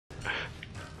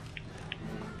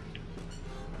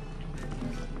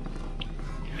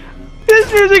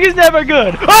music is never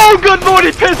good. Oh, good lord,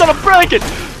 he pissed on a blanket.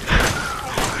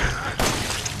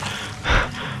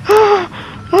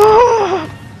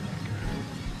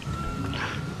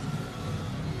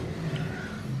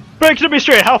 Break to me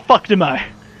straight, how fucked am I?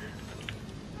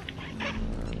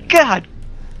 God!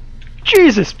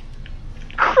 Jesus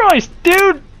Christ,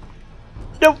 dude!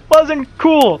 That wasn't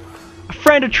cool! A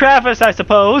friend of Travis, I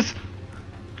suppose.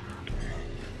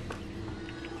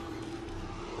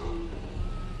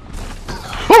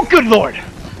 Oh, good lord!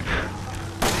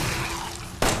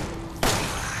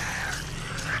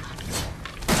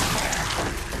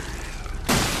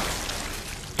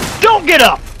 Don't get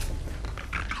up!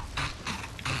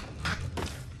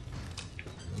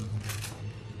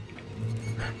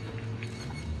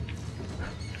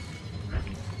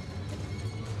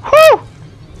 Whew!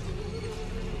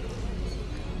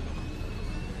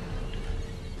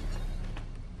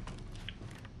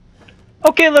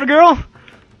 Okay, little girl.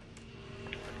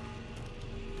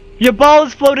 Your ball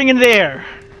is floating in the air.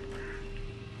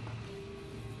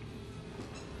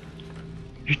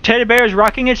 Your teddy bear is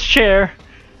rocking its chair.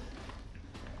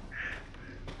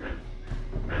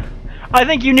 I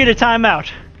think you need a timeout.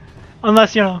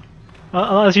 Unless, you know,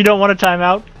 unless you don't want a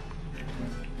timeout.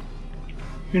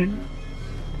 You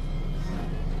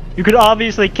could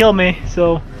obviously kill me,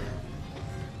 so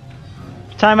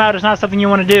timeout is not something you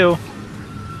want to do.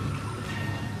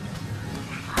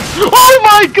 Oh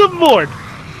my good lord!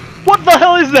 What the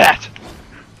hell is that?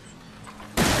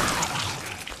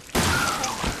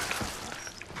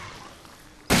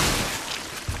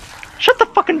 Shut the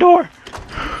fucking door!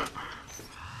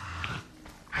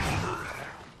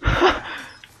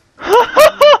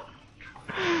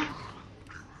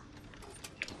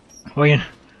 Wait.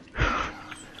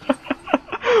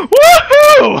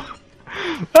 Woohoo!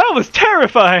 That was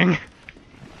terrifying!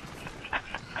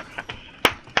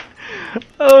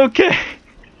 Okay.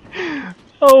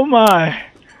 Oh my.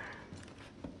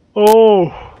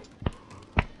 Oh.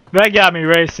 That got me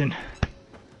racing.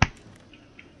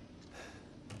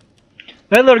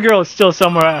 That little girl is still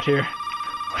somewhere out here.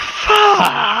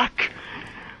 Fuck!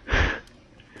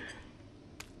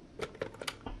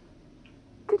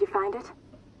 Did you find it?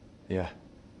 Yeah,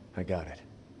 I got it.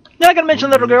 You're not gonna mention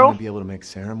little girl. Gonna be able to make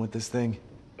serum with this thing?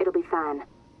 It'll be fine.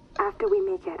 After we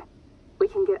make it, we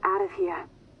can get out of here.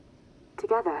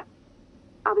 Together.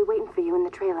 I'll be waiting for you in the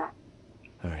trailer.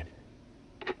 Alright.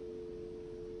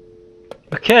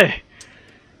 Okay.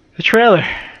 The trailer.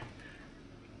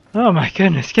 Oh my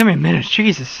goodness, give me a minute,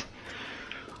 Jesus.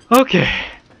 Okay.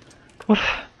 What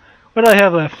do I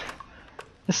have left?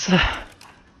 This,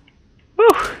 woo!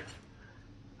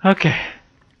 Okay.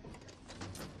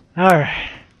 Alright.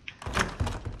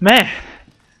 Man.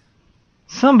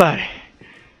 Somebody.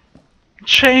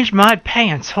 Changed my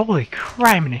pants, holy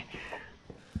criminy.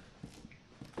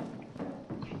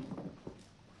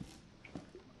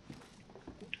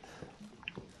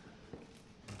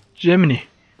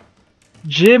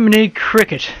 Jiminy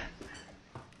Cricket.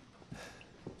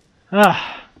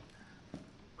 Ah.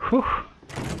 Whew.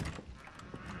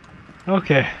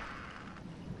 Okay.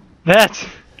 That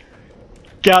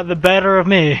got the better of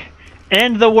me.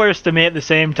 And the worst of me at the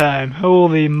same time.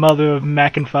 Holy mother of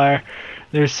mac and fire.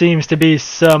 There seems to be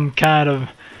some kind of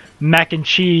mac and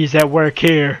cheese at work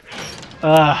here.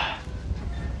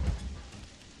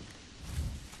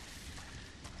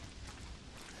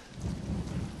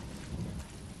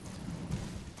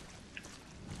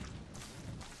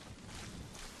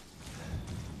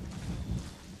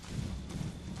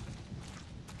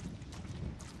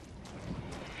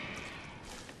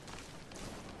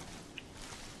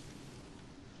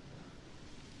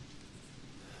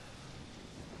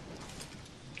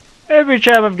 Every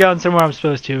time I've gone somewhere I'm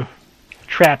supposed to,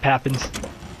 trap happens.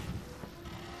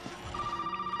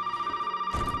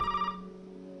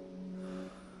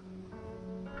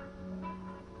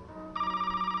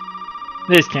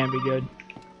 This can't be good.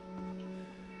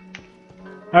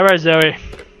 Alright, Zoe.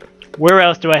 Where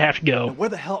else do I have to go? Now, where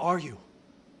the hell are you?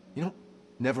 You know,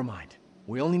 never mind.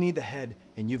 We only need the head,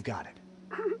 and you've got it.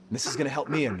 This is gonna help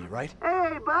me and me, right?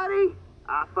 Hey, buddy.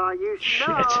 I thought you should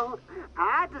know.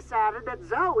 I decided that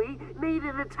Zoe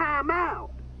needed a timeout.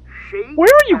 Where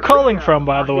are you calling from,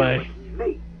 by the way?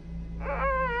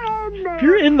 If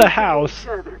you're in the house,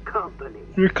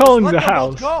 you're calling the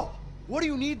house. Go. What do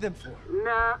you need them for?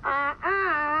 Nah,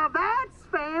 that's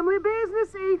family business,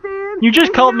 Ethan. You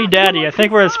just called me daddy. I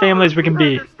think we're as family as we can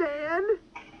be.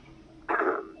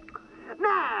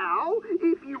 Now,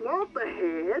 if you want the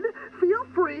head, feel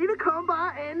free to come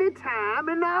by any time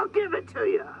and I'll give it to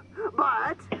you.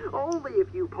 But only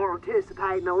if you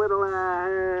participate in a little,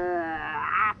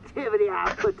 activity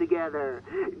I put together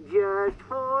just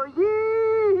for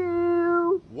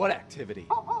you. What activity?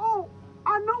 Oh,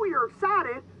 I know you're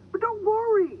excited, but don't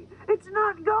worry. It's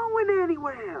not going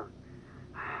anywhere.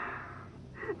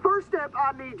 First step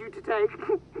I need you to take,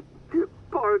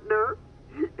 partner,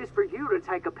 is for you to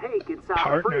take a peek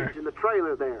inside the fridge in the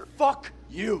trailer there. Fuck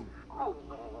you! Oh,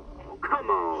 come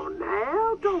on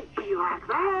now. Don't be like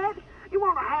that. You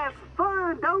want to have some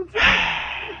fun, don't you?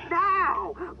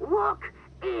 Now, look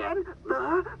in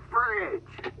the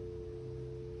fridge.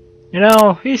 You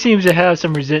know, he seems to have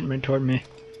some resentment toward me.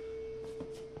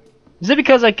 Is it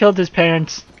because I killed his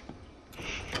parents?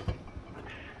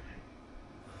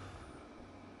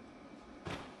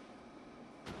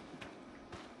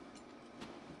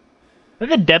 Is that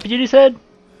the deputy said?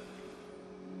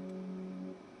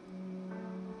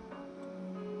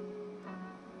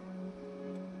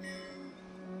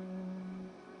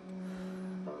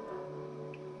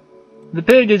 The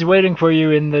pig is waiting for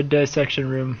you in the dissection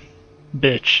room,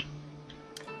 bitch.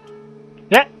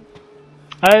 Yeah,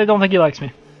 I don't think he likes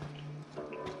me.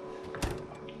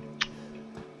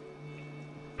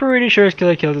 Pretty sure it's because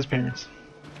I killed his parents.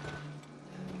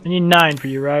 I need 9 for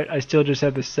you, right? I still just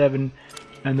have the 7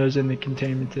 and those in the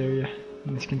containment area.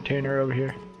 In this container over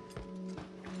here.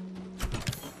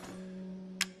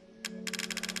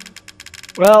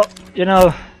 Well, you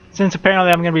know, since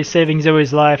apparently I'm going to be saving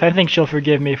Zoe's life, I think she'll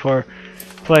forgive me for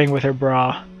playing with her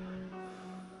bra.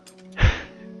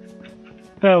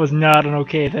 That was not an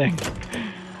okay thing.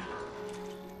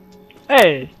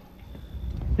 Hey!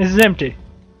 This is empty.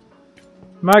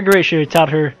 Marguerite should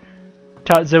have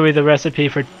taught Zoe the recipe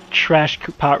for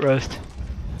pot roast.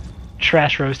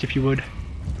 Trash roast, if you would.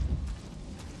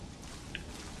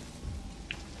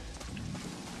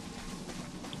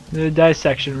 The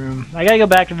dissection room. I gotta go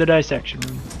back to the dissection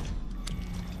room.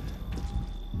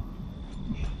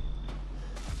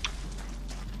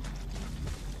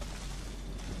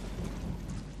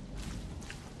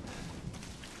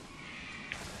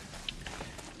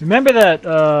 Remember that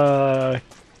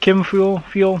chemical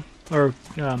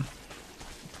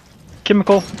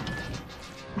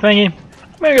thingy?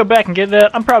 I'm gonna go back and get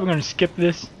that. I'm probably gonna skip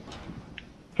this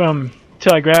till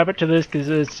I grab it to this,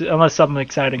 because unless something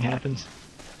exciting happens.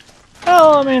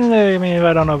 Well, I mean,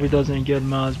 I don't know if it does any good.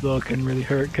 Mosbo couldn't really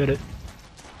hurt, could it?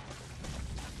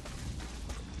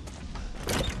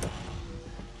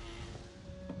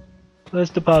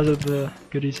 Let's deposit the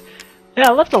goodies. Yeah,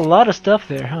 I left a lot of stuff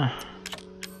there, huh?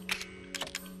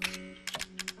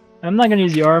 I'm not gonna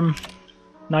use the arm.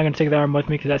 I'm not gonna take the arm with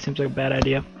me because that seems like a bad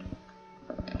idea.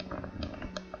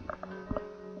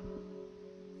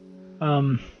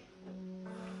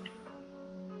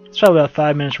 It's probably about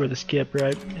 5 minutes worth of skip,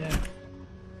 right? Yeah.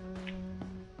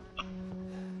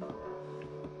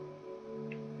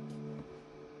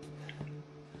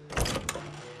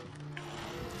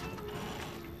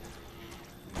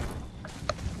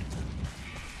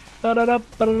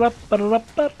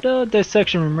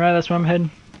 Dissection room, right? That's where I'm heading.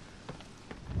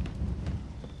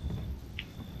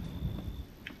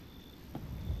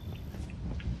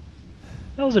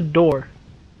 That was a door.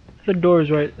 The door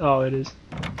is right. Oh, it is.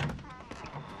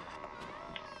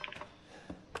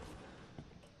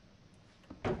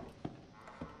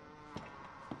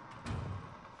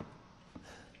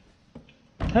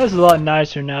 That was a lot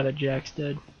nicer now that Jack's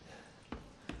dead.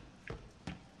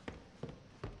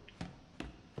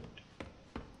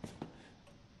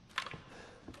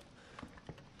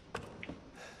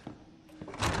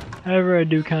 However, I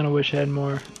do kind of wish I had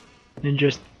more than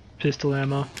just pistol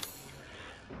ammo.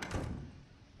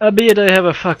 Albeit I have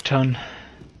a fuck ton.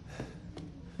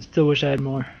 Still wish I had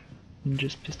more than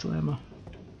just pistol ammo.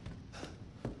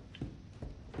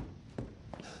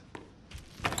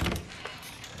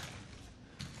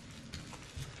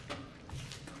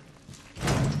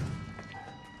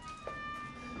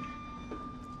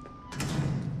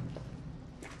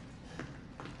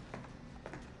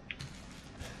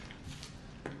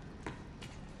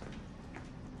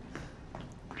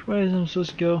 Which way is I'm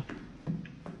supposed to go?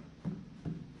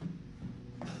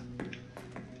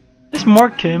 This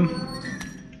Mark Kim.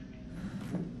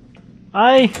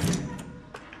 I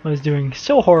was doing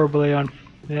so horribly on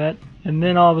that, and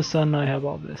then all of a sudden I have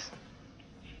all this.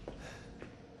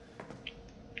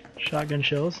 Shotgun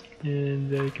shells, and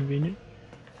very convenient.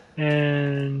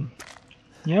 And,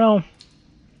 you know,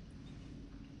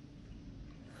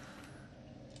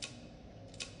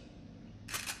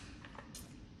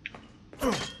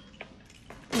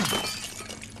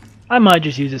 I might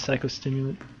just use a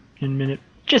psychostimulant in a minute,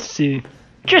 just to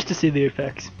see the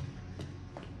effects.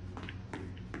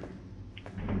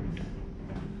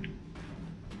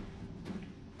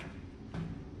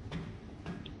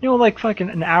 You know, like fucking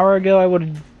an hour ago, I would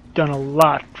have done a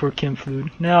lot for Kim food.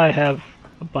 Now I have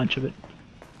a bunch of it.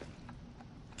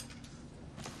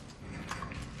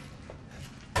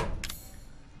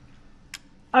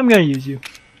 I'm gonna use you.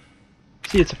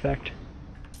 See its effect.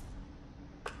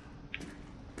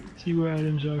 See where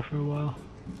items are for a while.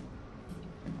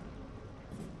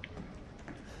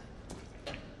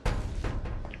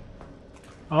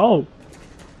 Oh.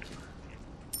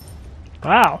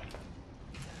 Wow.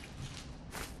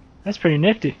 That's pretty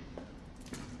nifty.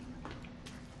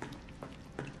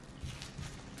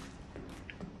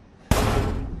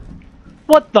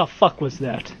 What the fuck was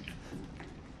that?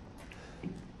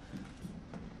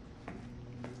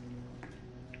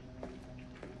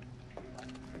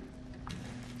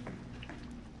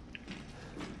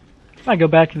 I go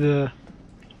back to the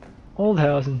old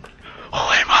house and...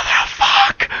 Holy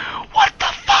motherfuck! What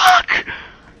the fuck?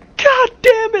 God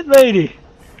damn it, lady!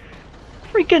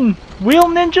 Freaking wheel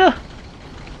ninja!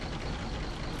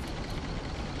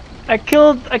 I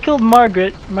killed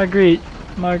Margaret,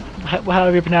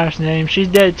 however you pronounce her name. She's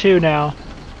dead too now.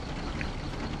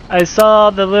 I saw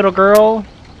the little girl,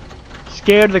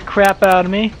 scared the crap out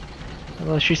of me.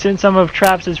 Well, she sent some of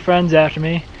Travis' friends after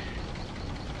me.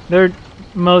 They're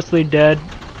mostly dead.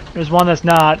 There's one that's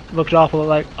not. Looks awful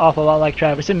lot like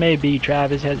Travis. It may be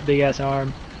Travis. Has a big ass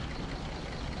arm.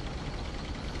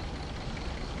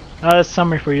 That's a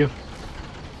summary for you.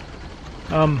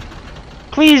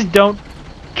 Please don't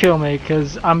kill me,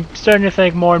 because I'm starting to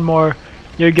think more and more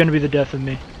you're gonna be the death of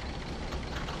me.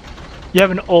 You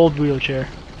have an old wheelchair.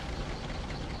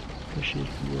 She's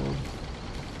old.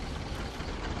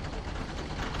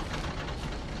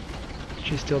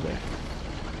 She's still there.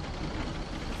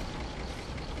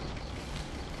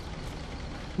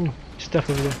 Ooh, stuff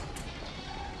over there.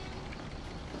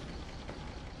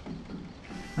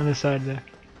 On the side there.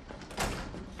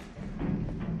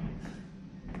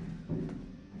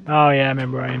 Oh yeah, I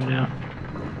remember where I am now.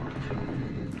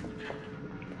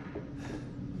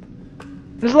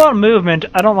 There's a lot of movement.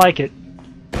 I don't like it.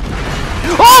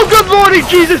 Oh, good lordy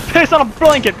Jesus! Piss on a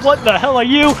blanket! What the hell are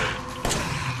you?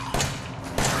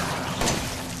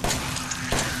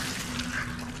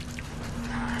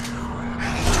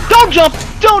 Don't jump!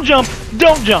 Don't jump!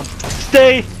 Don't jump!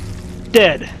 Stay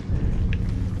dead.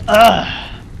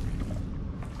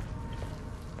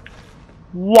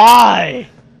 Why?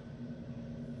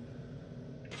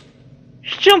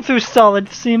 Jump through solid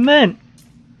cement.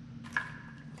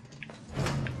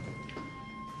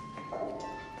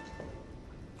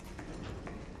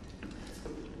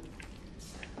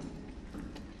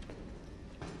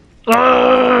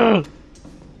 Ugh!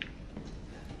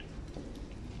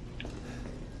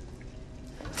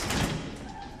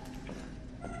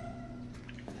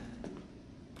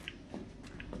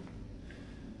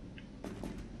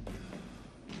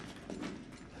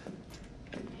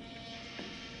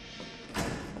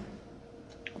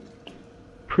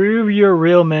 Prove you're a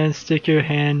real man, stick your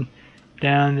hand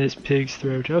down this pig's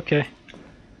throat. Okay.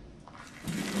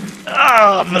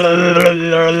 Sorry,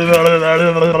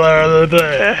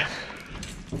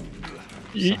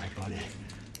 buddy.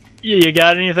 You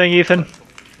got anything, Ethan?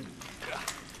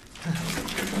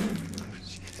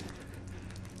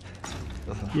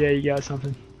 Yeah, you got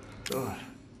something. I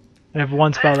have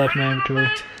one spot left in my inventory.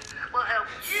 We'll help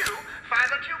you find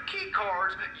the 2 key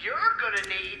cards you're gonna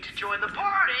need to join the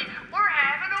party we're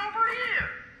having over here.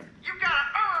 You gotta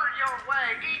earn your way,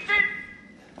 Ethan.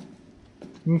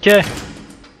 Okay.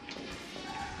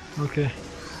 Okay.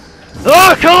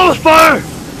 Ah, close fire!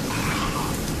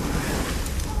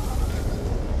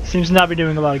 Seems to not be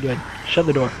doing a lot of good. Shut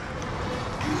the door.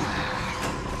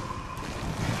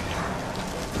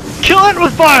 Kill it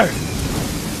with fire!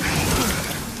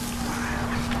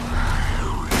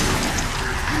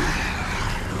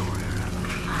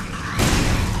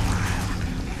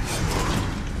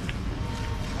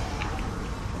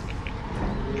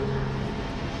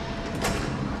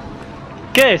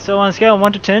 Okay, so on a scale of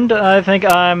 1 to 10, I think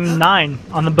I'm 9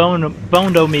 on the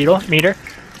Bondo meter.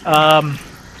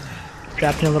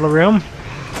 Trapped in a little room.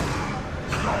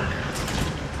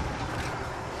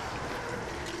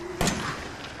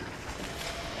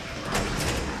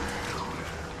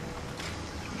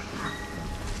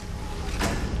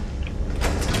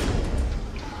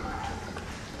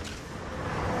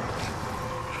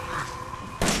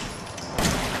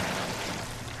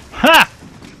 Ha!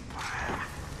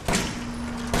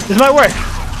 This might work.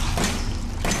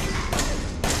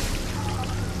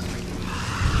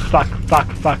 Fuck,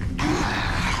 fuck, fuck.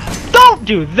 Don't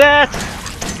do that!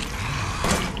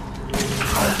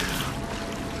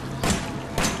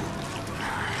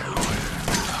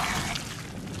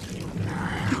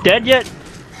 Dead yet?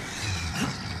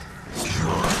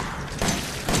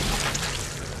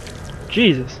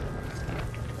 Jesus.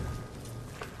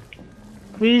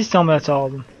 Please tell me that's all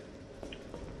of them.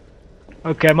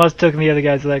 Okay, I must have taken the other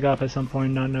guy's leg off at some point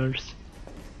and not noticed.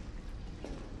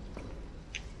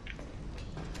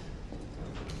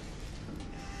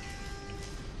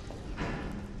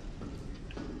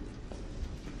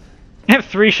 I have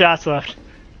 3 shots left.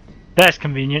 That's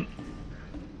convenient.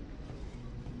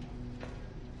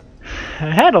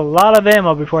 I had a lot of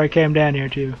ammo before I came down here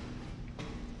too.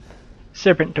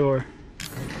 Serpentor.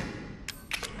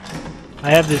 I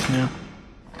have this now.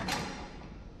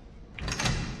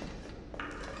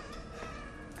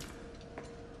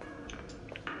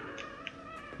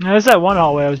 Now there's that one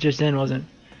hallway I was just in, wasn't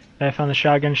it? I found the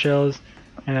shotgun shells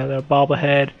and the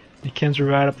bobblehead. The chems were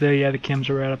right up there. Yeah, the chems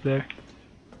were right up there.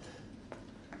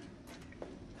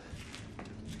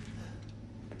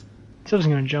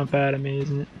 Something's gonna jump out at me,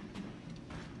 isn't it?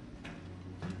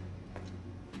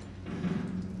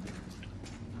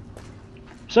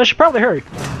 So I should probably hurry.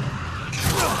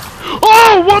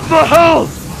 Oh, what the hell!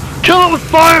 Kill it with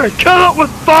fire! Kill it with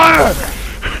fire!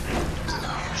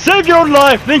 Save your own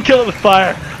life, then kill it with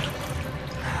fire.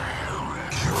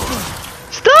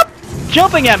 Stop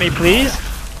jumping at me, please.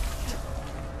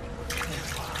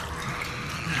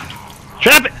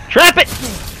 Trap it! Trap it!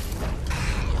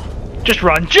 Just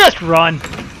run, just run!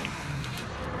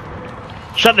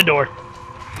 Shut the door.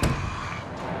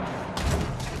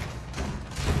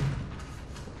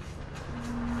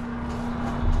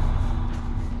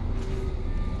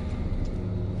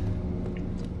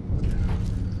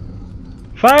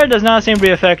 Fire does not seem to be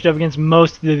effective against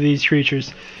most of these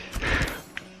creatures.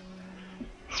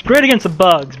 It's great against the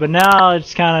bugs, but now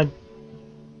it's kind of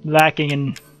lacking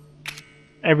in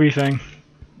everything.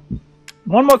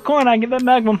 One more coin, I can get that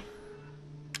magnum.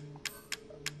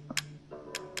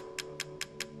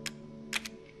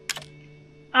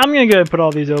 I'm gonna go ahead and put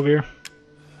all these over here.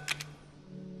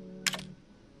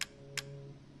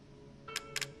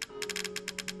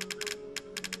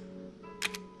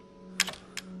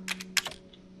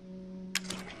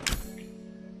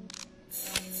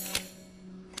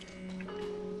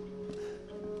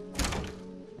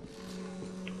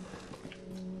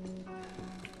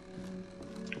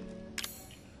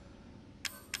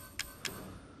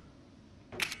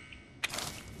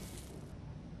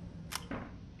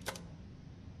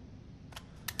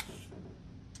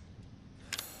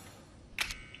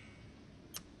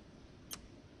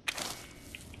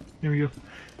 There we go.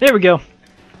 There we go.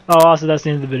 Oh, also that's the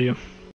end of the video.